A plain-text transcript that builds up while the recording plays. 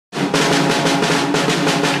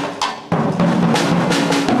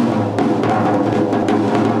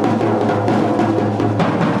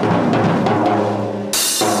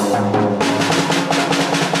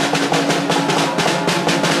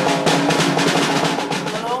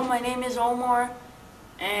sophomore,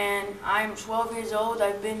 and I'm 12 years old.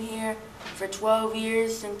 I've been here for 12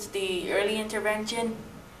 years since the early intervention,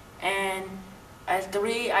 and at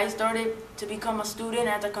 3 I started to become a student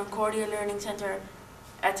at the Concordia Learning Center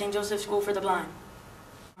at St. Joseph's School for the Blind.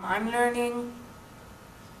 I'm learning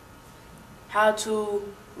how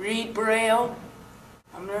to read Braille.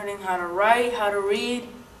 I'm learning how to write, how to read,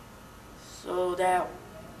 so that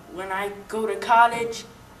when I go to college,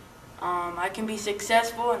 I can be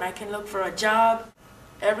successful and I can look for a job.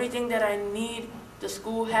 Everything that I need, the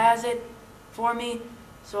school has it for me,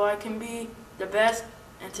 so I can be the best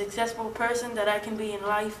and successful person that I can be in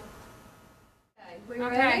life.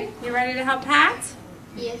 Okay, you ready to help Pat?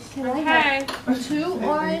 Yes. Can I have 2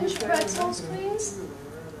 orange pretzels, please?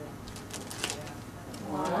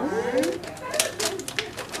 1.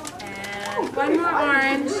 And 1 more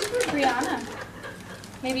orange. Brianna,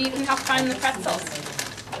 Maybe you can help find the pretzels.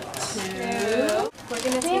 2. We're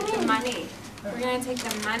going to take the money. We're going to take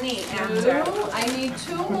the money after. I need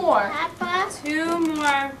 2 more. Papa. 2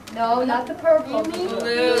 more. No, not the purple.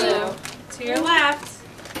 Blue. To your left.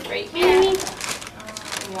 Right here. Wait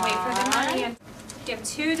for the money and give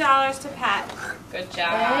 $2 to Pat. Good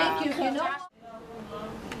job. Thank you. You know.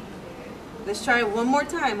 Let's try it one more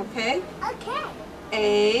time, okay? Okay.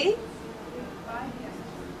 A.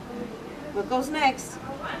 What goes next?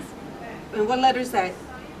 And what letter is that?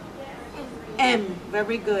 M.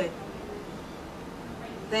 Very good.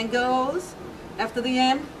 Then goes, after the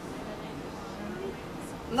M,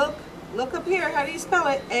 look up here. How do you spell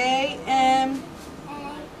it? A-M.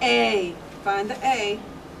 A. Find the A.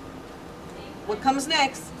 What comes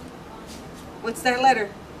next? What's that letter?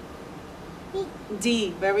 D.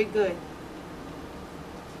 D. Very good.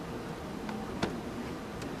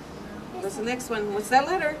 What's the next one? What's that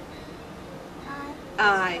letter?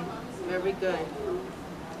 I. Very good.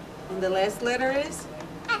 And the last letter is?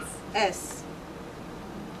 S. S.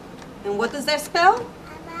 And what does that spell?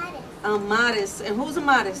 Amaris. And who's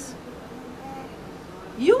Amaris?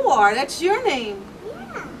 You are. That's your name.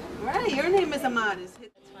 Yeah. Right. Your name is Amaris.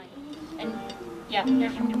 And yeah,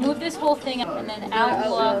 move this whole thing up and then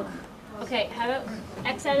Outlook. Okay, how about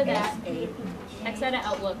X out of that? X out of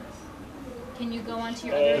Outlook. Can you go onto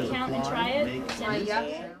your other account and try it?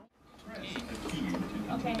 Yeah.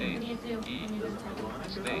 Okay, what do you do when you go to type?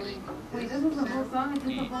 Wait, this is the whole song? Is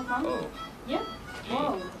this the whole song? Yep.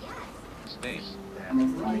 Whoa. Space.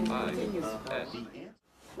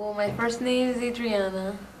 Well, my first name is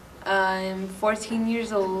Adriana. I'm 14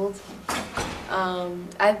 years old.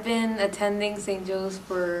 I've been attending St. Joe's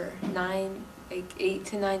for 8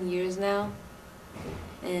 to 9 years now.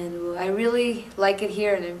 And I really like it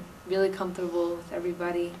here and I'm really comfortable with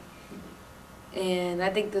everybody. And I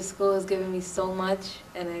think the school has given me so much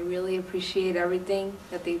and I really appreciate everything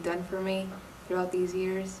that they've done for me throughout these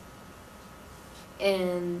years.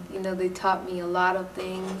 And, you know, they taught me a lot of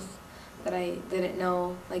things that I didn't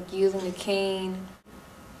know, like using a cane,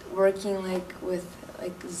 working with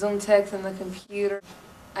Zoom text on the computer.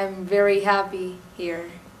 I'm very happy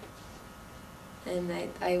here. And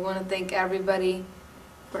I want to thank everybody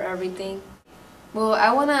for everything. Well,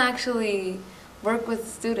 I want to actually work with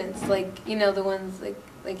students, like, you know, the ones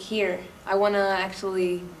like here. I want to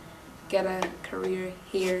actually get a career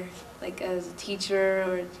here, like as a teacher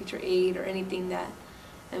or a teacher aide or anything that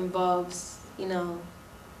involves, you know,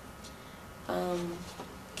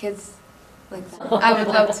 kids like that. I would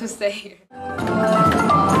love to stay here.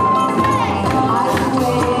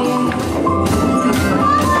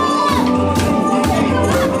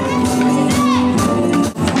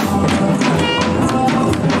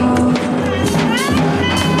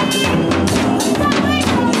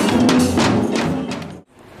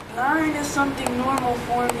 Learning is something normal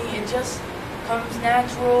for me. It just comes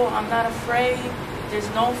natural. I'm not afraid. There's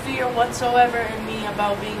no fear whatsoever in me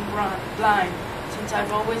about being blind, since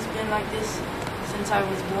I've always been like this since I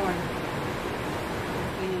was born.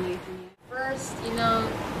 First, you know,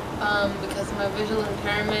 because of my visual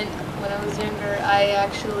impairment, when I was younger, I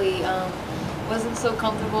actually wasn't so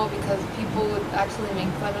comfortable because people would actually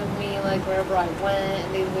make fun of me, like wherever I went,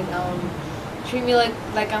 and they would treat me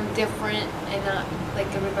like I'm different and not like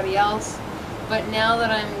everybody else. But now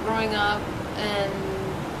that I'm growing up and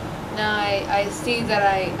now I see that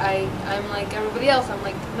I'm like everybody else. I'm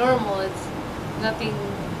like normal. It's nothing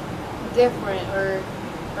different or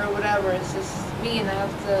whatever. It's just me, and I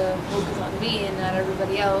have to focus on me and not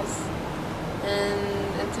everybody else.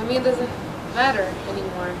 And to me, it doesn't matter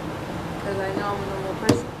anymore because I know I'm a normal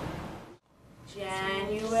person.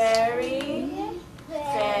 January,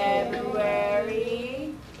 February,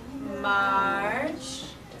 March,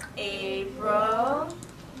 April,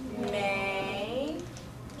 May,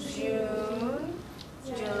 June.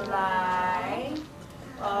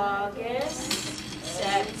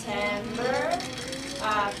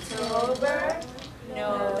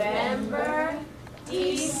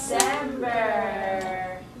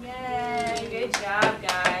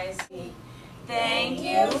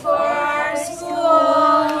 for